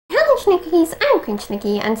Shnookies, I'm Queen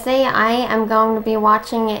Shnookie, and today I am going to be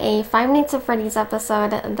watching a Five Nights at Freddy's episode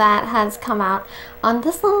that has come out on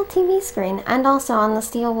this little TV screen and also on the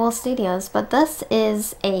Steel Wool Studios, but this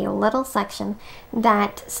is a little section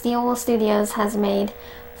that Steel Wool Studios has made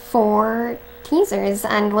for teasers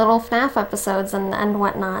and little FNAF episodes and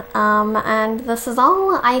whatnot, and this is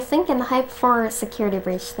all, I think, in the hype for Security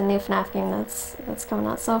Breach, the new FNAF game that's coming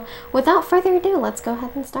out. So without further ado, let's go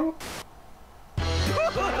ahead and start.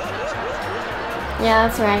 Yeah,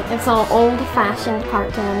 that's right. It's an old-fashioned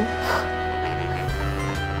cartoon.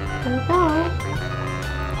 Here we go.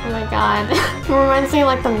 Oh my god. It reminds me of,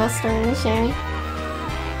 like, the Mystery Machine.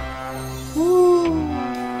 Ooh,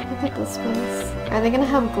 look at this place. Are they gonna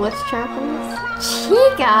have glitch trappings?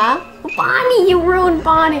 Chica! Bonnie! You ruined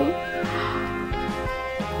Bonnie!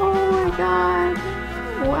 Oh my god.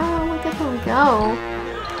 Wow, look at them go.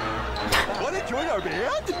 Wanna join our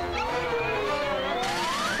band?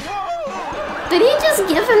 Did he just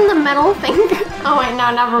give him the metal finger? Oh wait, no,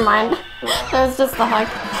 never mind. That was just a hug.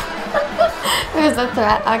 It was a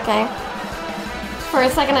threat, okay. For a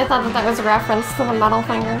second I thought that was a reference to the metal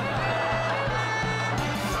finger.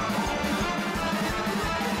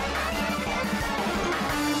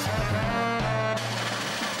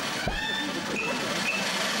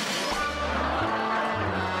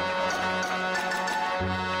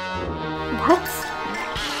 What?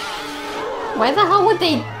 Why the hell would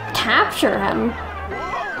they capture him?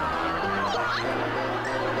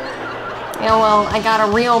 Yeah, well, I got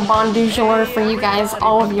a real bon du jour for you guys,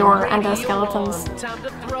 all of your endoskeletons. Time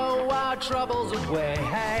to throw our troubles away.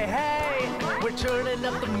 Hey, hey, we're turning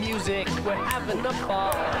up the music, we're having a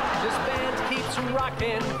ball. This band keeps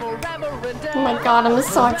rocking forever and ever. Oh my god, I'm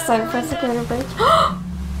so excited for Security Breach.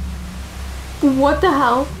 What the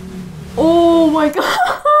hell? Oh my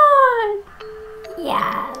god!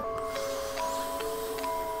 Yeah.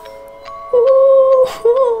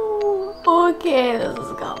 Ooh, okay, this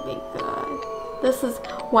is gonna be good. This is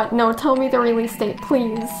what? No, tell me the release date,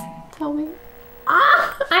 please. Tell me.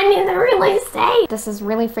 Ah, I need the release date. This is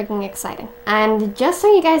really freaking exciting. And just so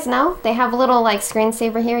you guys know, they have a little like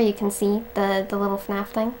screensaver here. You can see the little FNAF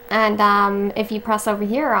thing. And if you press over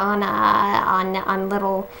here on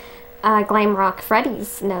little Glamrock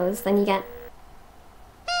Freddy's nose, then you get.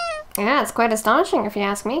 Yeah, it's quite astonishing if you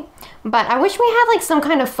ask me. But I wish we had like some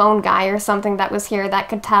kind of phone guy or something that was here that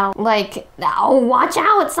could tell, like, oh, watch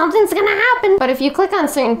out, something's gonna happen. But if you click on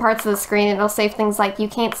certain parts of the screen, it'll say things like, you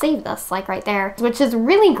can't save this, like right there. Which is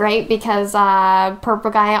really great because Purple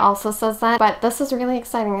Guy also says that. But this is really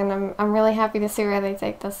exciting and I'm really happy to see where they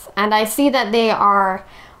take this. And I see that they are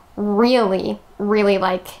really, really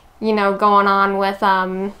like, you know, going on with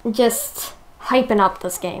just hyping up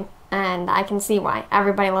this game. And I can see why.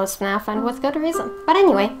 Everybody loves FNAF, and with good reason. But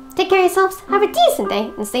anyway, take care of yourselves, have a decent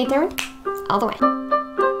day, and stay tuned all the way.